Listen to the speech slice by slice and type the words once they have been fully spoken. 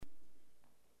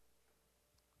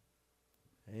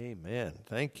Amen.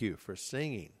 Thank you for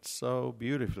singing so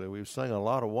beautifully. We've sung a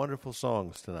lot of wonderful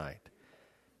songs tonight,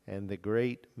 and the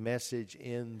great message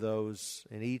in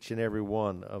each and every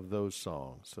one of those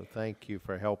songs. So thank you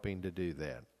for helping to do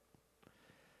that.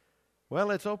 Well,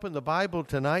 let's open the Bible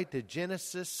tonight to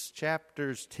Genesis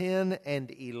chapters 10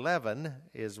 and 11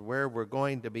 is where we're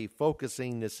going to be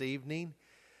focusing this evening.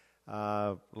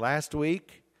 Last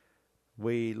week,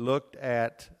 we looked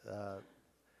at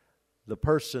the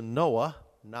person Noah,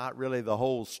 not really the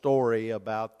whole story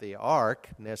about the ark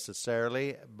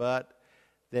necessarily, but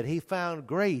that he found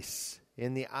grace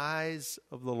in the eyes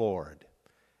of the Lord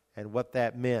and what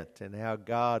that meant and how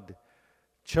God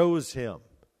chose him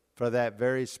for that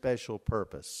very special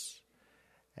purpose.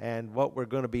 And what we're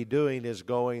going to be doing is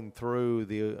going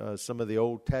through some of the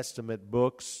Old Testament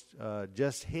books,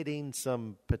 just hitting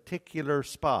some particular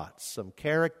spots, some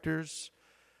characters,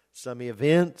 some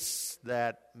events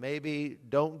that maybe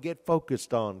don't get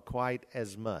focused on quite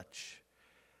as much.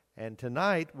 And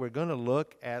tonight we're going to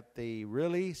look at the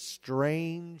really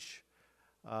strange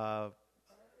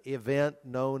event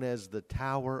known as the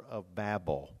Tower of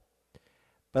Babel.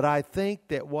 But I think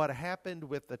that what happened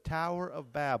with the Tower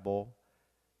of Babel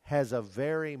has a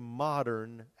very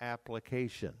modern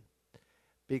application.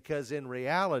 Because in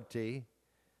reality,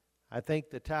 I think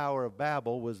the Tower of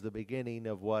Babel was the beginning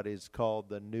of what is called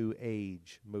the New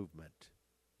Age movement.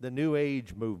 The New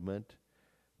Age movement,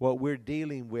 what we're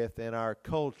dealing with in our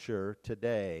culture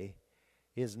today,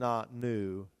 is not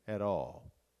new at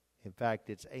all. In fact,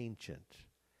 it's ancient.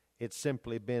 It's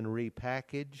simply been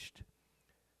repackaged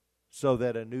so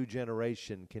that a new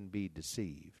generation can be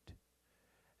deceived.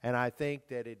 And I think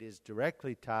that it is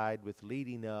directly tied with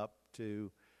leading up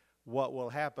to what will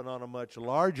happen on a much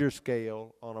larger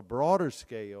scale, on a broader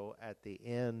scale, at the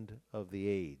end of the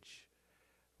age.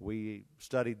 We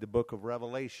studied the book of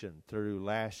Revelation through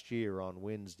last year on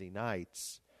Wednesday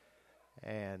nights.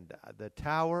 And the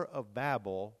Tower of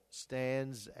Babel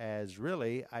stands as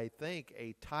really, I think,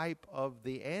 a type of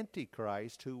the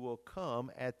Antichrist who will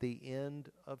come at the end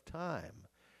of time.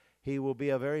 He will be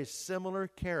a very similar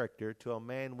character to a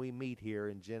man we meet here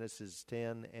in Genesis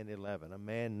 10 and 11, a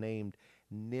man named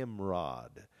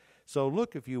Nimrod. So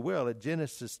look, if you will, at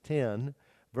Genesis 10,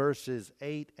 verses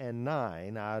 8 and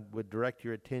 9. I would direct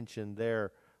your attention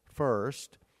there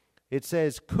first. It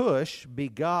says, Cush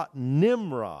begot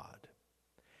Nimrod.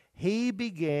 He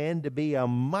began to be a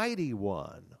mighty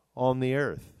one on the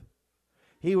earth.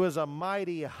 He was a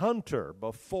mighty hunter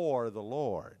before the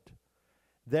Lord.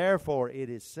 Therefore it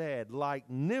is said, like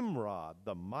Nimrod,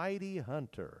 the mighty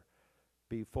hunter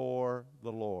before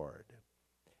the Lord.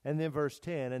 And then verse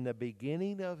 10, and the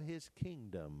beginning of his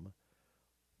kingdom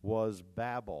was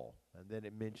Babel. And then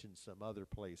it mentions some other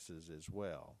places as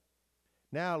well.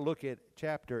 Now look at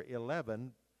chapter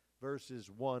 11, verses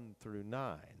 1 through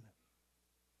 9.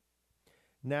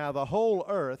 Now the whole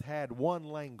earth had one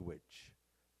language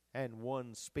and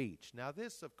one speech. Now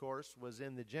this, of course, was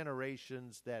in the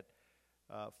generations that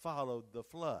followed the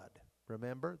flood.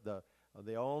 Remember,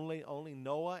 the only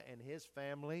Noah and his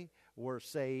family were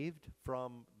saved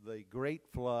from the great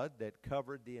flood that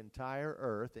covered the entire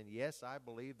earth. And yes, I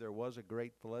believe there was a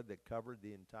great flood that covered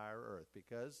the entire earth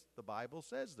because the Bible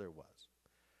says there was.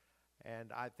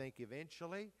 And I think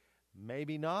eventually,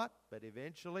 maybe not, but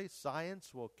eventually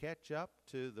science will catch up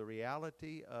to the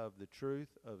reality of the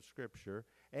truth of Scripture.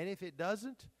 And if it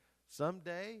doesn't,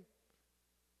 someday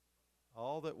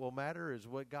all that will matter is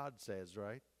what God says,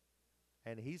 right?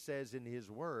 And he says in his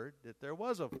word that there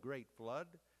was a great flood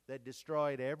that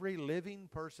destroyed every living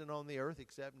person on the earth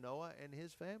except Noah and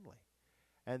his family.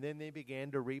 And then they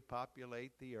began to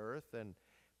repopulate the earth. And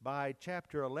by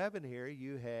chapter 11 here,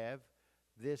 you have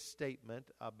this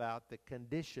statement about the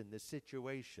condition, the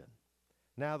situation.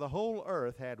 Now the whole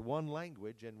earth had one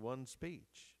language and one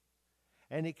speech.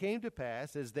 And it came to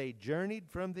pass, as they journeyed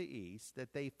from the east,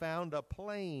 that they found a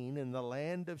plain in the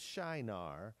land of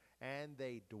Shinar, and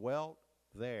they dwelt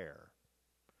there.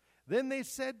 Then they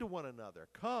said to one another,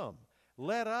 Come,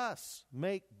 let us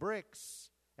make bricks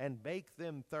and bake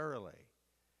them thoroughly.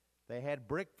 They had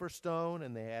brick for stone,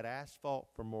 and they had asphalt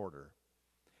for mortar.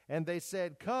 And they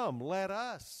said, Come, let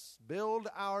us build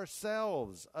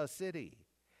ourselves a city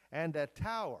and a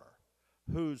tower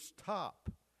whose top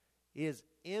is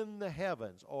in the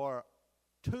heavens, or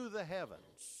to the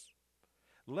heavens.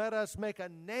 Let us make a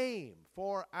name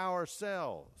for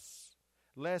ourselves,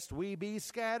 lest we be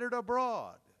scattered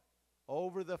abroad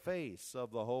over the face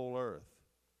of the whole earth.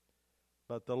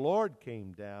 But the Lord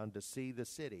came down to see the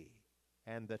city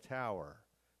and the tower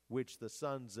which the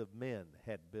sons of men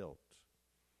had built.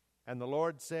 And the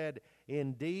Lord said,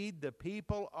 Indeed, the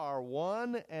people are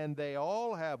one, and they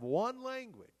all have one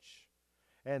language.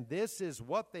 And this is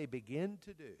what they begin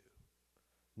to do.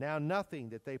 Now nothing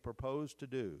that they propose to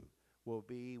do will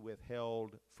be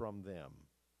withheld from them.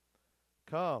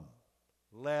 Come,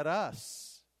 let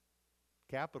us,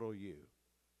 capital U.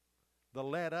 The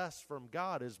let us from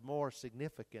God is more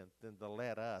significant than the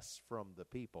let us from the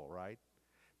people, right?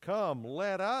 Come,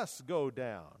 let us go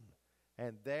down,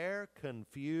 and there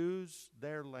confuse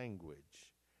their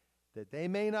language, that they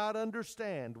may not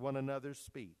understand one another's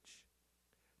speech.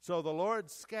 So the Lord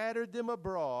scattered them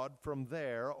abroad from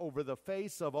there over the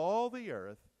face of all the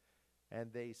earth,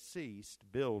 and they ceased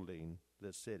building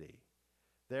the city.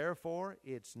 Therefore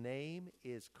its name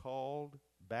is called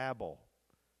Babel,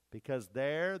 because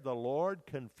there the Lord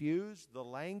confused the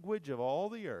language of all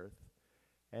the earth,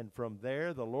 and from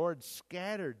there the Lord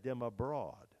scattered them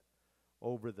abroad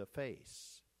over the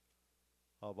face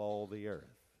of all the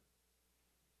earth.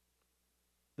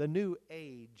 The New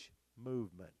Age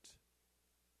movement.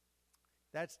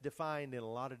 That's defined in a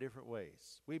lot of different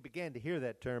ways. We began to hear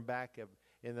that term back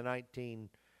in the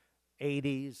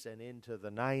 1980s and into the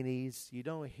 90s. You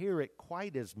don't hear it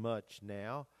quite as much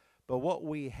now, but what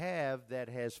we have that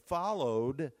has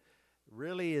followed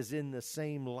really is in the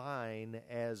same line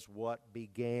as what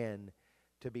began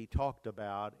to be talked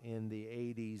about in the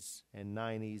 80s and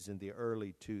 90s and the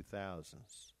early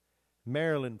 2000s.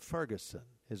 Marilyn Ferguson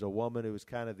is a woman who was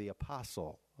kind of the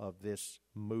apostle of this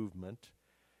movement.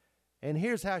 And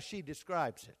here's how she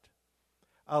describes it.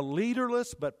 A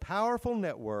leaderless but powerful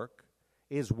network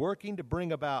is working to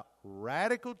bring about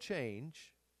radical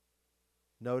change.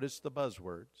 Notice the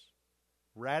buzzwords.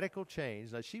 Radical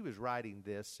change. Now, she was writing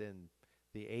this in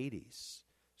the 80s.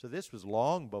 So this was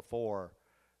long before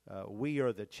we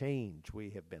are the change we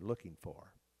have been looking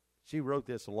for. She wrote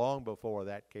this long before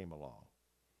that came along.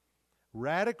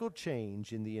 Radical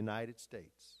change in the United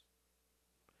States.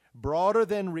 Broader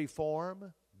than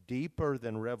reform, deeper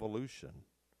than revolution.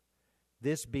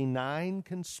 This benign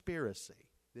conspiracy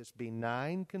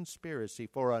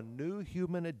for a new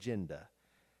human agenda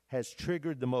has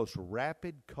triggered the most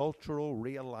rapid cultural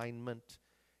realignment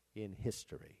in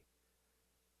history.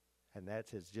 And that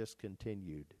has just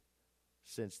continued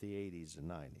since the 80s and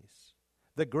 90s.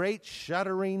 The great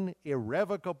shuddering,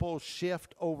 irrevocable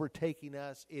shift overtaking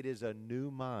us, it is a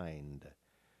new mind.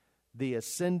 The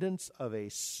ascendance of a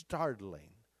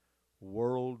startling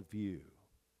worldview.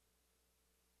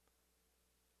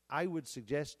 I would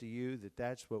suggest to you that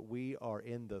that's what we are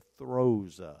in the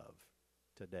throes of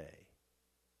today.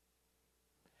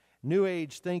 New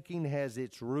Age thinking has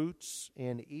its roots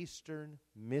in Eastern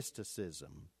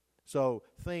mysticism. So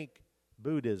think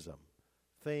Buddhism,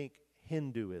 think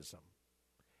Hinduism.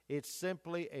 It's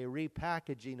simply a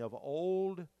repackaging of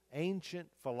old, ancient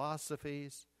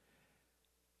philosophies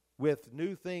with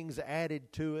new things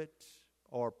added to it,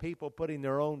 or people putting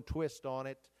their own twist on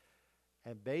it,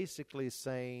 and basically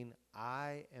saying,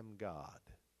 I am God.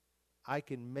 I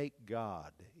can make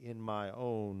God in my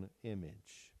own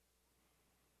image.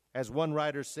 As one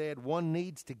writer said, one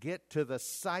needs to get to the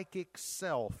psychic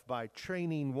self by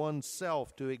training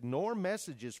oneself to ignore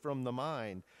messages from the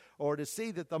mind, or to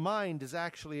see that the mind is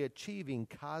actually achieving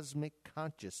cosmic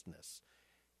consciousness.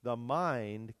 The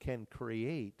mind can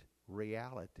create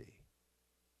reality.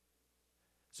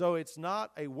 So it's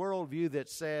not a worldview that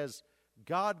says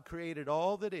God created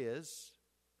all that is,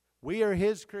 we are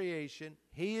His creation,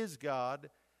 He is God,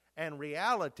 and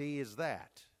reality is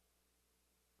that.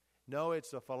 No,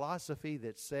 it's a philosophy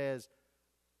that says,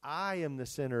 I am the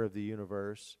center of the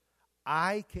universe.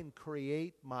 I can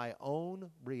create my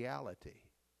own reality.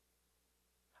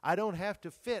 I don't have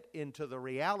to fit into the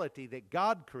reality that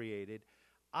God created.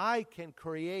 I can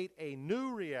create a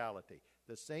new reality.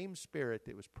 The same spirit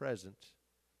that was present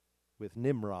with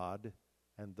Nimrod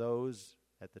and those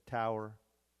at the Tower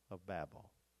of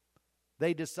Babel.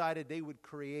 They decided they would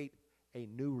create a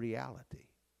new reality.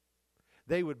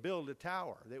 They would build a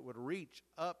tower that would reach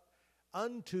up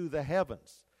unto the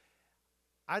heavens.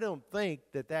 I don't think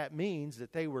that means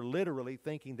that they were literally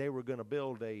thinking they were going to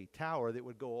build a tower that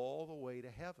would go all the way to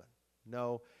heaven.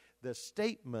 No, the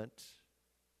statement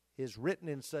is written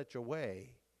in such a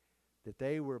way that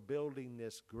they were building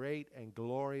this great and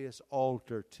glorious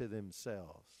altar to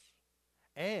themselves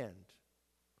and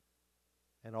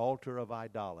an altar of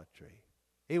idolatry.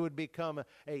 It would become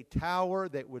a tower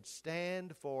that would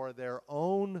stand for their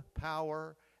own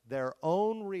power, their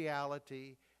own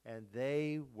reality, and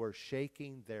they were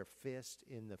shaking their fist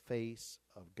in the face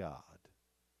of God.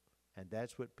 And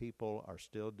that's what people are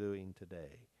still doing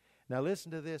today. Now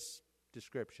listen to this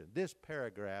description, this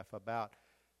paragraph about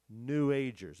New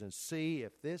Agers and see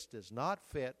if this does not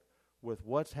fit with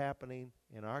what's happening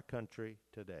in our country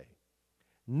today.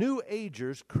 New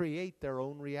Agers create their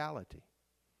own reality.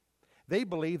 They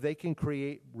believe they can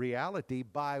create reality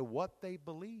by what they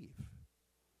believe.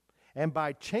 And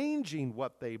by changing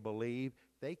what they believe,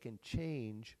 they can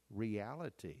change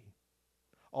reality.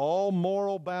 All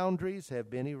moral boundaries have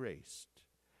been erased.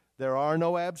 There are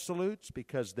no absolutes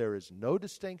because there is no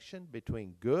distinction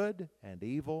between good and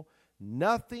evil.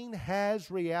 Nothing has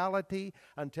reality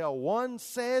until one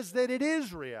says that it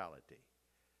is reality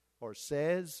or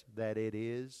says that it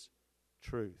is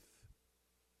truth.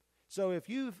 So if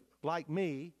you, like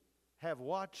me, have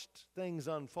watched things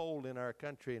unfold in our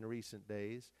country in recent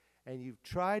days, and you've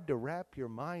tried to wrap your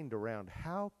mind around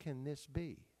how can this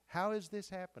be? How is this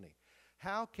happening?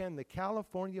 How can the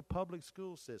California public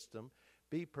school system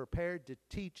be prepared to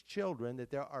teach children that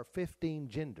there are 15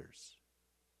 genders,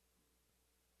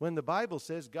 when the Bible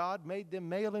says God made them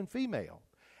male and female?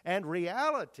 And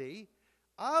reality,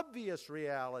 obvious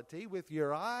reality, with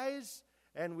your eyes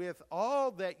and with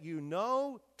all that you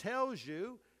know, tells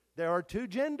you there are 2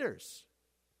 genders.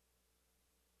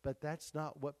 But that's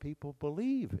not what people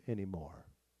believe anymore.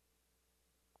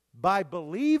 By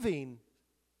believing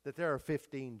that there are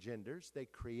 15 genders, they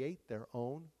create their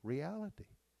own reality.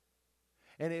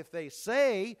 And if they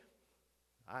say,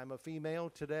 I'm a female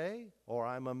today, or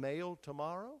I'm a male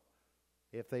tomorrow,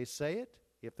 if they say it,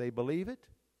 if they believe it,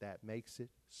 that makes it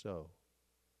so.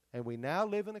 And we now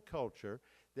live in a culture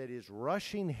that is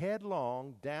rushing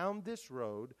headlong down this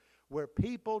road where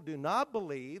people do not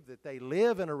believe that they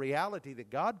live in a reality that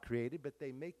God created, but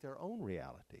they make their own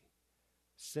reality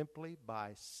simply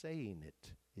by saying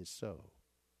it is so.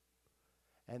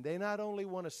 And they not only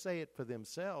want to say it for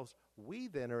themselves, we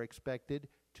then are expected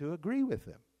to agree with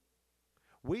them.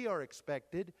 We are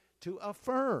expected to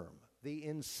affirm the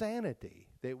insanity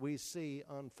that we see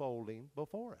unfolding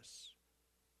before us.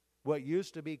 What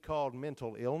used to be called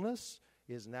mental illness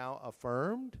is now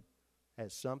affirmed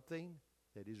as something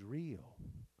that is real.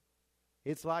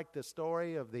 It's like the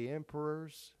story of the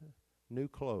emperor's new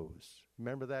clothes.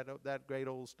 Remember that great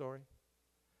old story?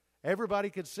 Everybody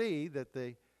could see that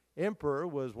the emperor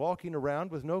was walking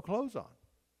around with no clothes on.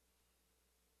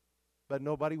 But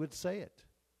nobody would say it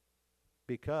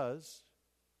because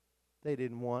they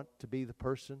didn't want to be the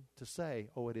person to say,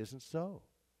 oh, it isn't so.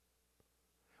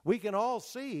 We can all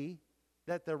see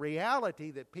that the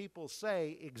reality that people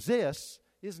say exists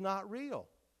is not real.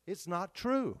 It's not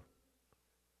true.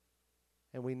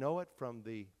 And we know it from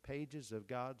the pages of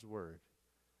God's Word.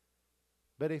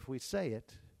 But if we say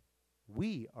it,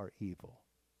 we are evil.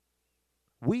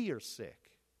 We are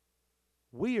sick.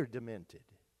 We are demented.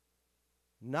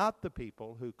 Not the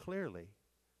people who clearly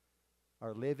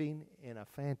are living in a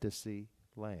fantasy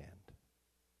land.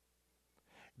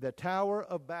 The Tower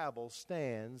of Babel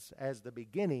stands as the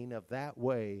beginning of that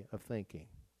way of thinking.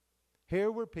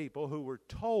 Here were people who were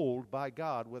told by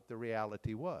God what the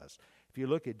reality was. If you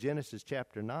look at Genesis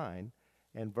chapter 9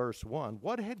 and verse 1,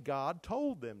 what had God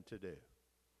told them to do?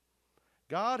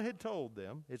 God had told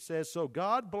them, it says, so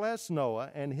God blessed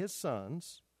Noah and his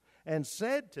sons and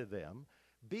said to them,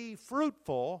 be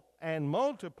fruitful and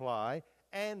multiply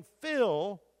and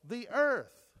fill the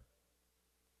earth.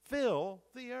 Fill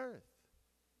the earth.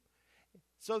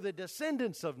 So the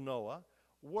descendants of Noah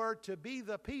were to be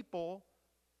the people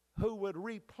who would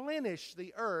replenish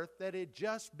the earth that had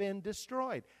just been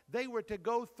destroyed. They were to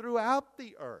go throughout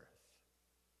the earth.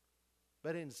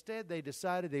 But instead they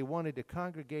decided they wanted to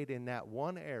congregate in that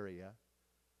one area.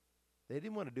 They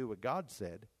didn't want to do what God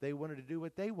said. They wanted to do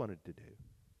what they wanted to do.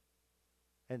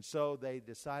 And so they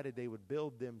decided they would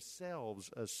build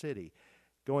themselves a city.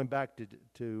 Going back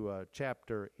to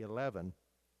chapter 11,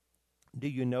 do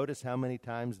you notice how many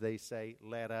times they say,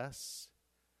 let us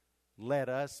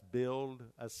build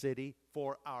a city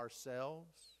for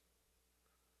ourselves?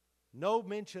 No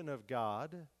mention of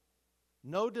God,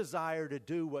 no desire to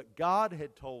do what God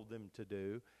had told them to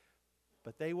do,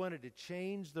 but they wanted to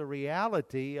change the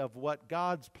reality of what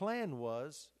God's plan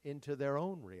was into their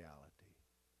own reality.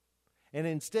 And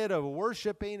instead of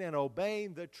worshiping and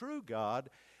obeying the true God,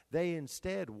 they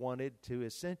instead wanted to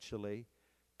essentially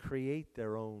create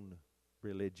their own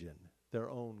religion, their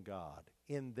own God,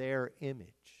 in their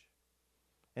image.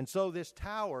 And so this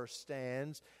tower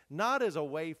stands not as a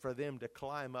way for them to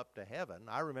climb up to heaven.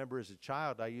 I remember as a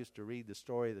child I used to read the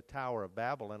story of the Tower of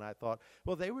Babel, and I thought,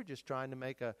 well, they were just trying to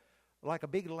make a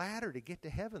big ladder to get to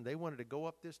heaven. They wanted to go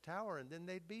up this tower, and then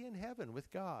they'd be in heaven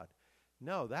with God.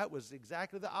 No, that was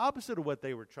exactly the opposite of what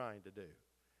they were trying to do.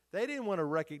 They didn't want to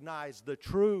recognize the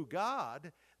true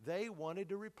God. They wanted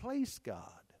to replace God.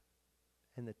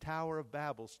 And the Tower of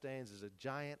Babel stands as a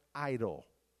giant idol,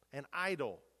 an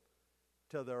idol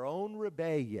to their own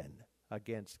rebellion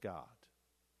against God.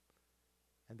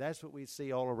 And that's what we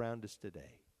see all around us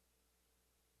today.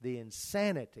 The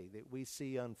insanity that we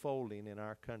see unfolding in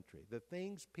our country. The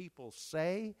things people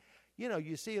say,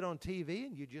 you see it on TV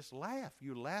and you just laugh.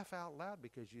 You laugh out loud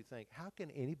because you think, how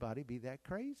can anybody be that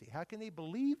crazy? How can they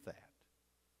believe that?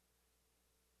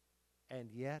 And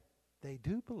yet, they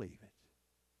do believe it.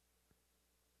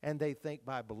 And they think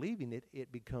by believing it,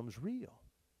 it becomes real.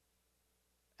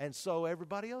 And so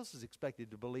everybody else is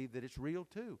expected to believe that it's real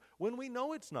too, when we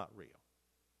know it's not real.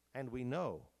 And we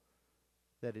know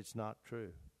that it's not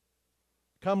true.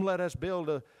 Come, let us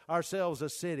build ourselves a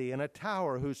city and a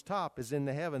tower whose top is in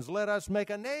the heavens. Let us make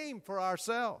a name for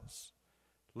ourselves,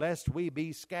 lest we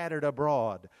be scattered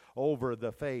abroad over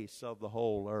the face of the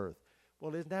whole earth.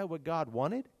 Well, isn't that what God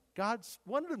wanted? God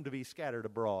wanted them to be scattered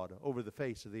abroad over the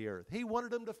face of the earth. He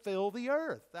wanted them to fill the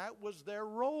earth. That was their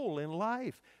role in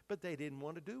life. But they didn't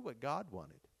want to do what God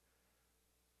wanted.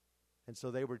 And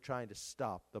so they were trying to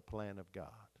stop the plan of God.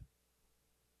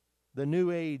 The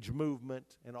New Age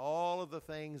movement and all of the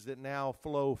things that now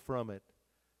flow from it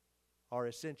are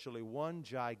essentially one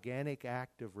gigantic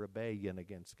act of rebellion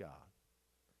against God.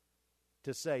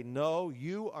 To say, no,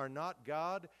 you are not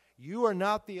God. You are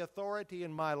not the authority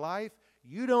in my life.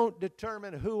 You don't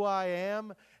determine who I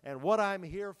am and what I'm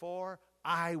here for.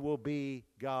 I will be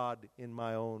God in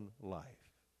my own life.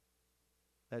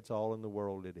 That's all in the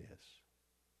world it is.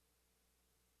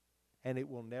 And it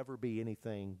will never be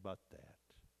anything but that.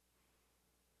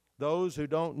 Those who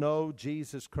don't know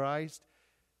Jesus Christ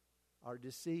are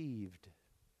deceived.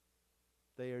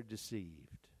 They are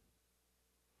deceived.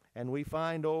 And we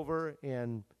find over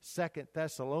in 2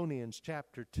 Thessalonians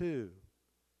chapter 2,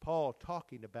 Paul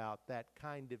talking about that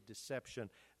kind of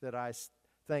deception that I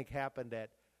think happened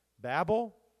at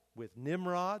Babel with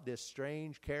Nimrod, this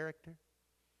strange character,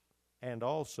 and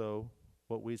also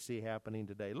what we see happening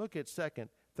today. Look at 2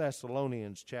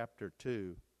 Thessalonians chapter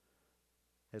 2,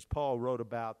 as Paul wrote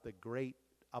about the great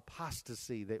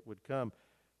apostasy that would come.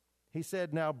 He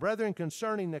said, "Now, brethren,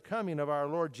 concerning the coming of our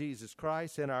Lord Jesus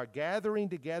Christ and our gathering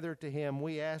together to him,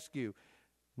 we ask you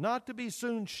not to be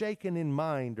soon shaken in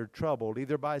mind or troubled,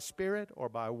 either by spirit or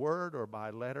by word or by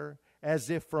letter, as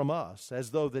if from us,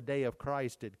 as though the day of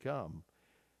Christ had come.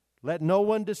 Let no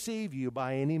one deceive you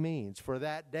by any means, for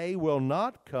that day will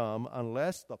not come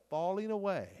unless the falling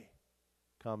away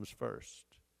comes first.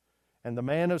 And the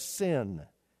man of sin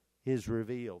is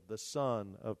revealed, the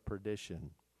son of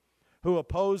perdition, who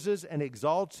opposes and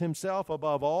exalts himself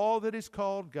above all that is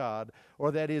called God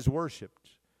or that is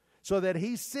worshipped, so that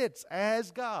he sits as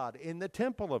God in the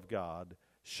temple of God,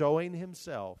 showing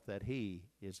himself that he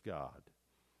is God.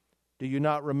 Do you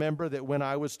not remember that when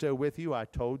I was still with you, I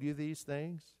told you these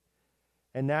things?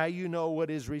 And now you know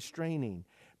what is restraining,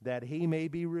 that he may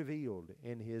be revealed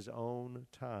in his own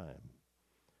time.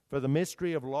 For the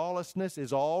mystery of lawlessness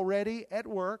is already at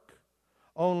work.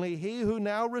 Only he who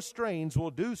now restrains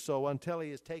will do so until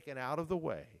he is taken out of the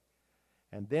way.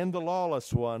 And then the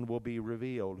lawless one will be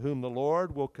revealed, whom the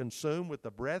Lord will consume with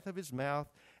the breath of his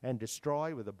mouth and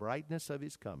destroy with the brightness of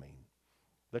his coming.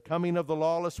 The coming of the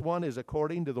lawless one is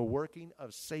according to the working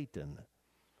of Satan,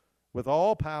 with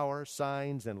all power,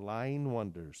 signs, and lying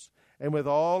wonders, and with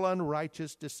all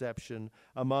unrighteous deception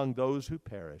among those who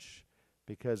perish,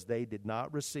 because they did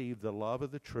not receive the love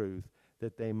of the truth,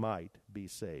 that they might be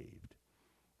saved.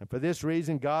 And for this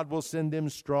reason God will send them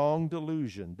strong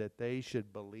delusion, that they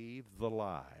should believe the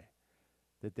lie,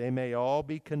 that they may all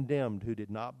be condemned who did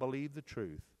not believe the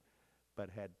truth, but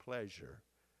had pleasure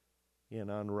in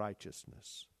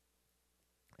unrighteousness."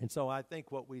 And so I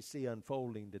think what we see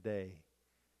unfolding today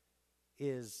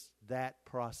is that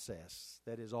process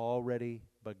that is already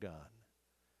begun.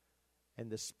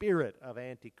 And the spirit of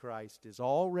Antichrist is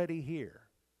already here.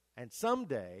 And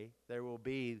someday there will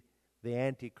be the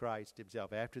Antichrist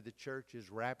himself. After the church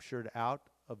is raptured out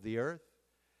of the earth,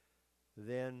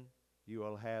 then you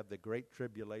will have the great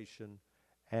tribulation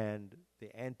and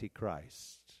the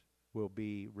Antichrist will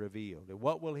be revealed. And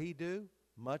what will he do?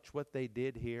 Much what they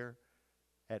did here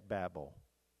at Babel.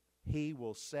 He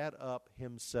will set up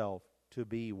himself to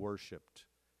be worshiped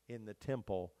in the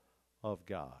temple of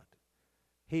God.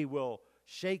 He will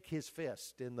shake his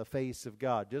fist in the face of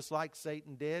God, just like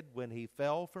Satan did when he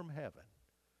fell from heaven.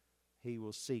 He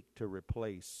will seek to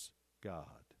replace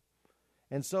God.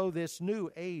 And so this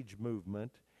New Age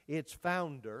movement, its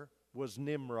founder was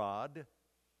Nimrod,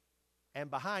 and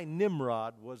behind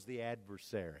Nimrod was the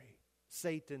adversary,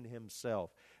 Satan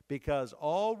himself, because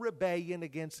all rebellion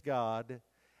against God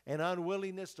and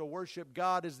unwillingness to worship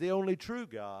God as the only true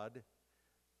God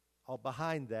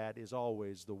behind that is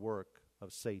always the work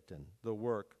of Satan, the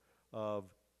work of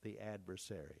the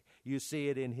adversary. You see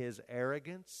it in his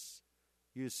arrogance.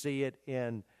 You see it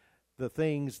in the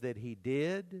things that he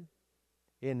did,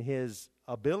 in his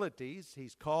abilities.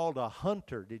 He's called a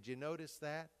hunter. Did you notice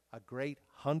that? A great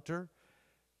hunter.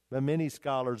 But many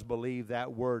scholars believe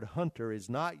that word hunter is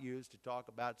not used to talk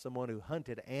about someone who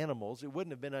hunted animals. It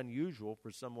wouldn't have been unusual for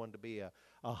someone to be a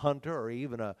hunter or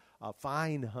even a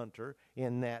fine hunter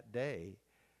in that day.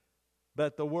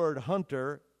 But the word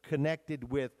hunter connected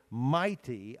with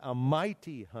mighty, a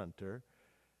mighty hunter,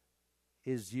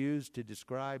 is used to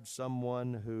describe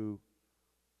someone who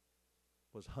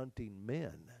was hunting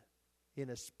men in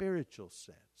a spiritual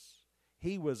sense.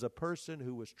 He was a person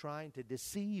who was trying to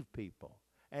deceive people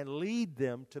and lead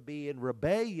them to be in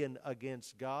rebellion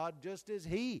against God, just as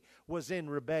he was in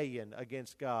rebellion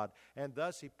against God. And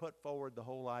thus he put forward the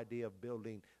whole idea of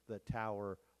building the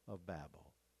Tower of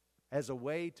Babel as a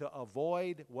way to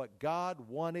avoid what God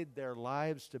wanted their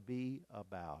lives to be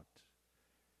about.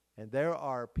 And there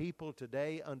are people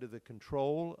today under the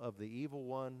control of the evil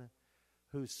one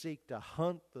who seek to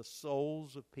hunt the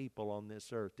souls of people on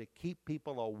this earth, to keep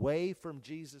people away from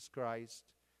Jesus Christ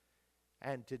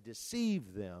and to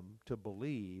deceive them to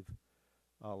believe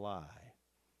a lie.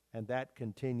 And that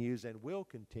continues and will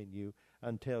continue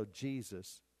until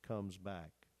Jesus comes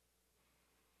back.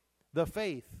 The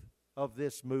faith of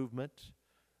this movement,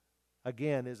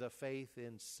 again, is a faith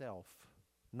in self,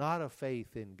 not a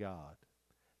faith in God,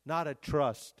 not a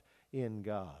trust in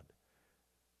God.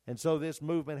 And so this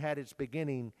movement had its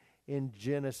beginning in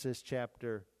Genesis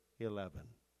chapter 11,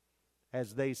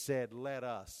 as they said, "Let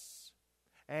us,"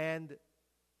 and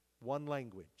one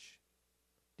language.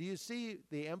 Do you see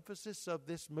the emphasis of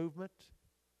this movement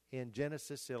in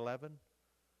Genesis 11?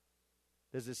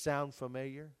 Does it sound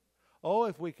familiar? Oh,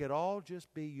 if we could all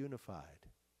just be unified.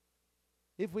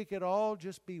 If we could all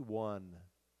just be one.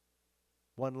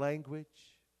 One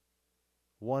language,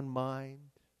 one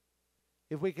mind.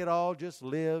 If we could all just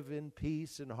live in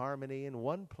peace and harmony in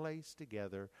one place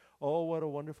together, oh, what a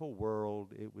wonderful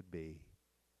world it would be.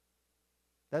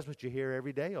 That's what you hear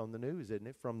every day on the news, isn't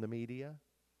it? From the media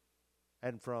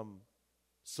and from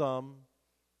some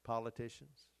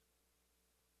politicians.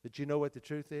 But you know what the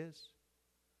truth is?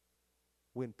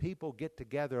 When people get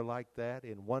together like that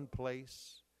in one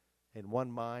place, in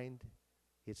one mind,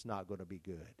 it's not going to be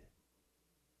good.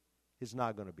 It's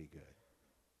not going to be good.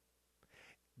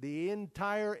 The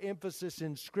entire emphasis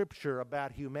in Scripture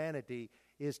about humanity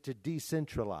is to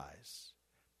decentralize.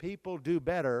 People do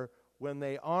better when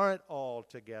they aren't all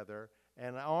together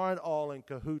and aren't all in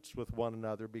cahoots with one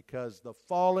another, because the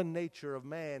fallen nature of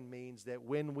man means that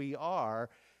when we are,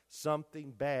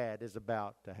 something bad is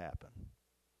about to happen,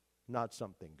 not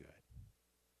something good.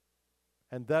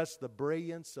 And thus the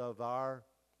brilliance of our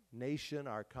nation,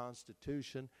 our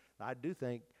Constitution, I do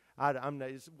think,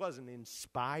 it wasn't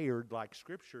inspired like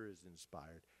Scripture is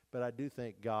inspired, but I do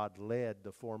think God led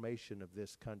the formation of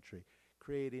this country,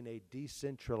 creating a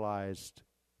decentralized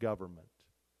government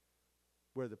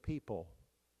where the people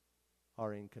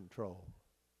are in control,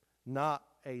 not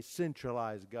a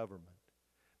centralized government.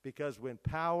 Because when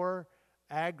power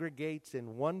aggregates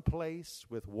in one place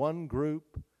with one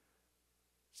group,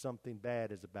 something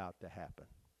bad is about to happen.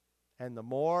 And the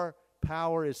more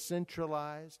power is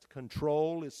centralized,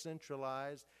 control is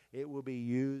centralized, it will be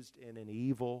used in an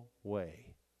evil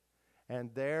way. And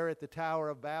there at the Tower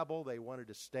of Babel, they wanted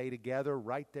to stay together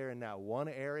right there in that one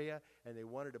area, and they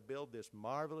wanted to build this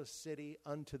marvelous city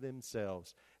unto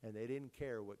themselves, and they didn't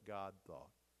care what God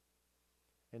thought.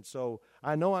 And so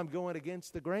I know I'm going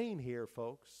against the grain here,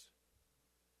 folks,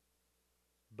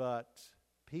 but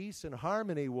peace and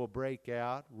harmony will break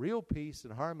out. Real peace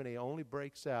and harmony only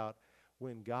breaks out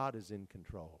when God is in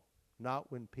control, not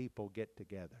when people get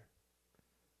together.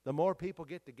 The more people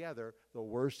get together, the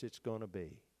worse it's going to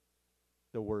be.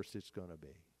 The worse it's going to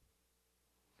be.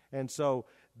 And so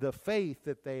the faith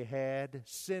that they had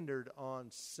centered on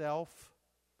self,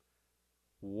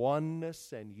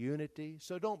 oneness, and unity.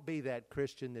 So don't be that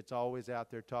Christian that's always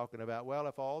out there talking about, well,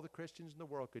 if all the Christians in the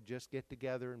world could just get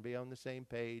together and be on the same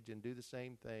page and do the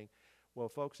same thing. Well,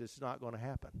 folks, it's not going to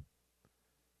happen.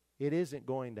 It isn't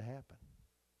going to happen.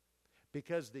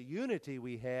 Because the unity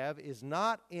we have is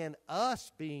not in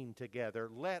us being together.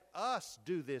 Let us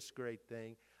do this great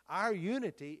thing. Our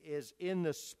unity is in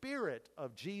the Spirit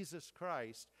of Jesus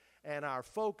Christ and our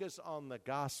focus on the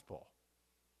gospel.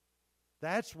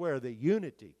 That's where the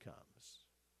unity comes.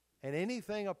 And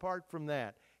anything apart from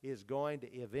that is going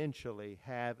to eventually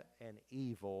have an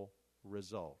evil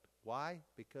result. Why?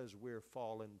 Because we're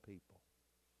fallen people.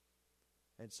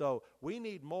 And so we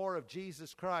need more of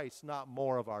Jesus Christ, not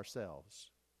more of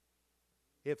ourselves,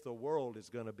 if the world is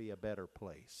going to be a better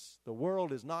place. The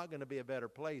world is not going to be a better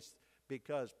place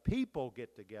because people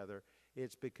get together.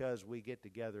 It's because we get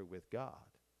together with God.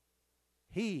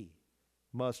 He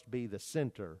must be the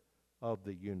center of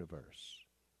the universe.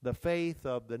 The faith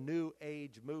of the New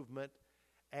Age movement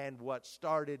and what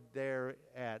started there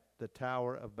at the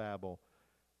Tower of Babel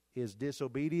is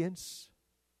disobedience,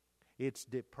 it's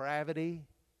depravity,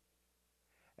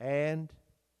 and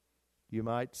you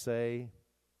might say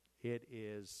it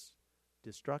is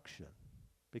destruction.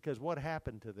 Because what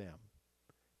happened to them?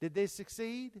 Did they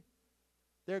succeed?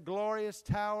 Their glorious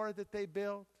tower that they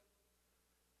built?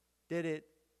 Did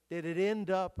it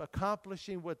end up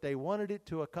accomplishing what they wanted it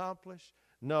to accomplish?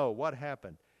 No. What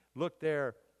happened? Look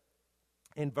there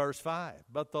in verse 5.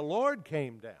 But the Lord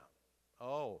came down.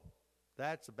 Oh,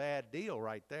 that's a bad deal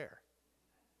right there.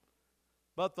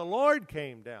 But the Lord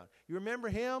came down. You remember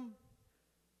Him?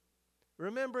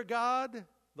 Remember God,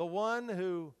 the one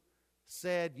who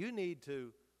said, you need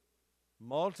to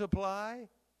multiply,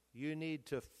 you need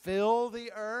to fill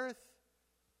the earth.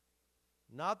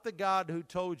 Not the God who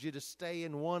told you to stay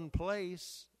in one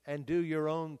place and do your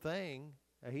own thing.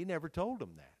 He never told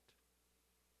them that.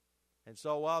 And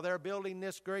so while they're building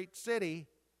this great city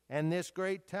and this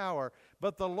great tower,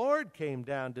 but the Lord came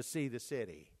down to see the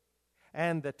city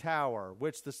and the tower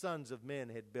which the sons of men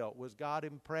had built. Was God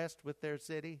impressed with their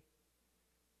city?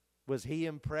 Was He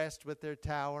impressed with their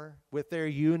tower, with their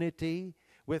unity,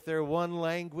 with their one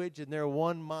language and their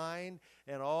one mind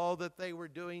and all that they were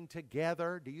doing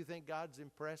together? Do you think God's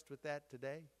impressed with that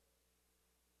today?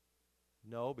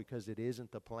 No, because it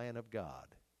isn't the plan of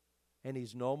God. And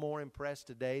He's no more impressed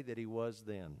today than He was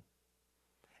then.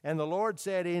 And the Lord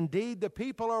said, indeed, the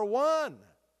people are one,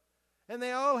 and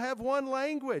they all have one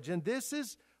language. And this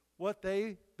is what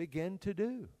they begin to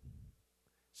do.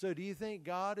 So do you think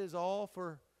God is all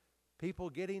for people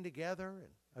getting together and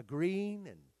agreeing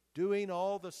and doing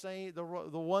all the same, the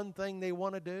one thing they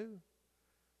want to do?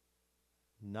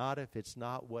 Not if it's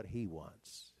not what He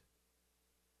wants.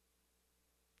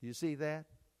 You see that?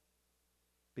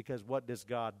 Because what does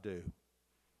God do?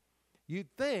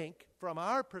 You'd think, from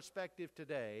our perspective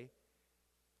today,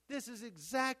 this is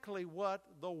exactly what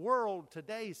the world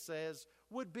today says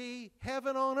would be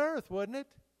heaven on earth, wouldn't it?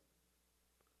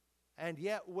 And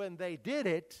yet when they did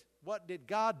it, what did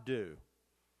God do?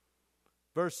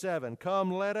 Verse 7,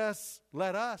 come, let us.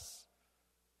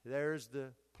 There's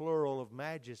the plural of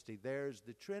majesty. There's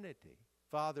the Trinity,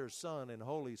 Father, Son, and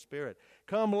Holy Spirit.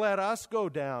 Come, let us go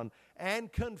down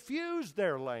and confuse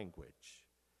their language,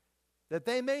 that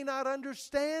they may not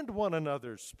understand one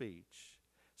another's speech.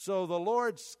 So the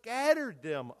Lord scattered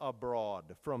them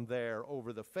abroad from there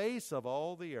over the face of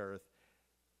all the earth,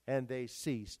 and they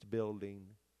ceased building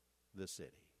the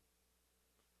city.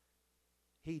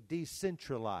 He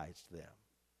decentralized them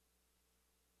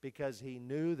because He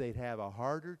knew they'd have a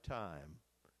harder time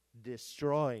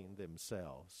destroying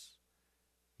themselves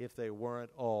if they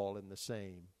weren't all in the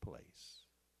same place.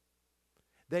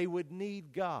 They would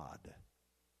need God.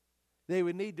 They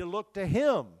would need to look to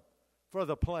Him for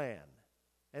the plan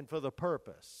and for the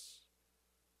purpose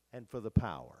and for the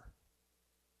power.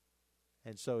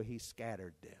 And so He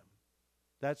scattered them.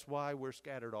 That's why we're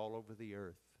scattered all over the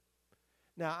earth.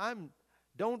 Now,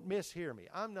 don't mishear me.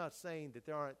 I'm not saying that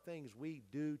there aren't things we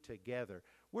do together.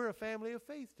 We're a family of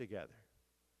faith together.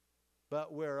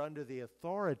 But we're under the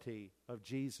authority of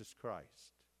Jesus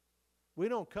Christ. We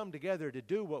don't come together to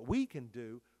do what we can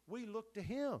do. We look to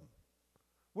Him.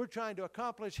 We're trying to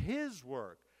accomplish His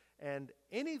work. And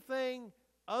anything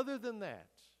other than that,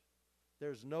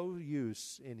 there's no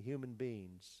use in human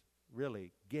beings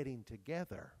really getting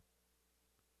together.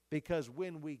 Because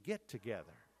when we get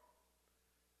together,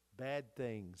 bad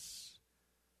things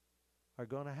are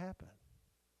going to happen.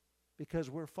 Because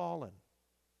we're fallen.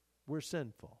 We're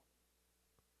sinful.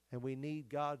 And we need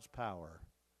God's power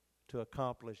to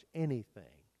accomplish anything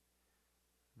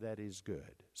that is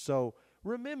good. So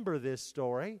remember this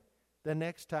story the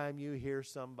next time you hear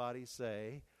somebody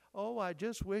say, oh, I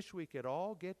just wish we could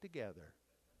all get together.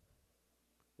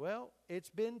 Well, it's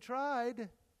been tried,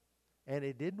 and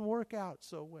it didn't work out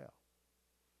so well.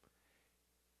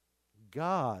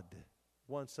 God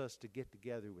wants us to get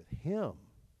together with Him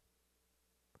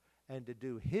and to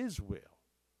do His will.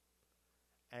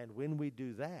 And when we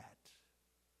do that,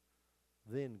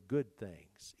 then good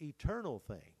things, eternal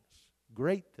things,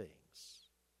 great things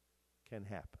can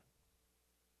happen.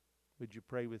 Would you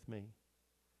pray with me?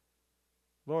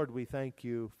 Lord, we thank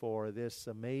You for this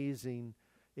amazing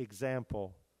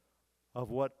example of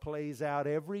what plays out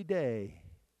every day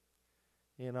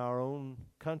in our own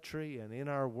country and in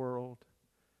our world,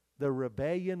 the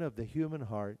rebellion of the human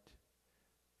heart,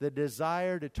 the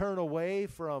desire to turn away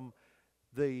from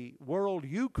the world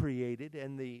you created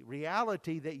and the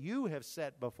reality that you have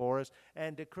set before us,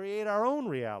 and to create our own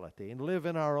reality and live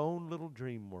in our own little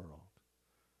dream world.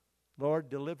 Lord,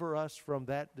 deliver us from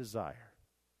that desire.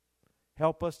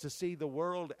 Help us to see the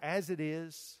world as it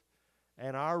is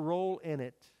and our role in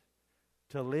it,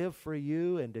 to live for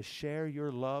you and to share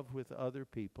your love with other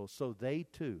people so they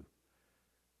too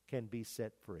can be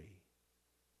set free.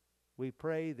 We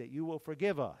pray that you will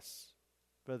forgive us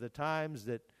for the times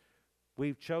that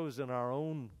we've chosen our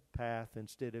own path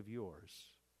instead of yours.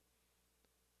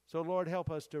 So, Lord, help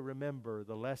us to remember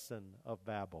the lesson of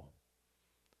Babel,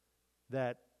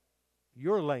 that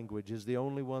your language is the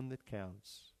only one that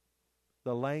counts,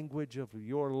 the language of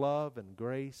your love and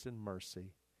grace and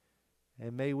mercy.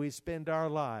 And may we spend our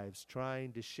lives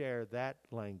trying to share that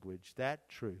language, that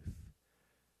truth,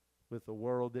 with the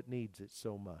world that needs it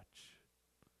so much.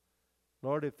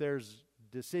 Lord, if there's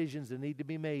decisions that need to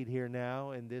be made here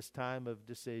now in this time of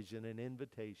decision and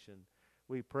invitation,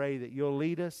 we pray that you'll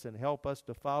lead us and help us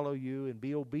to follow you and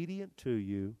be obedient to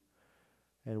you.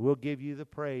 And we'll give you the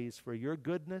praise for your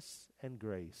goodness and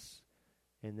grace.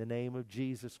 In the name of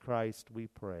Jesus Christ we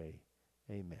pray.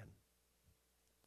 Amen.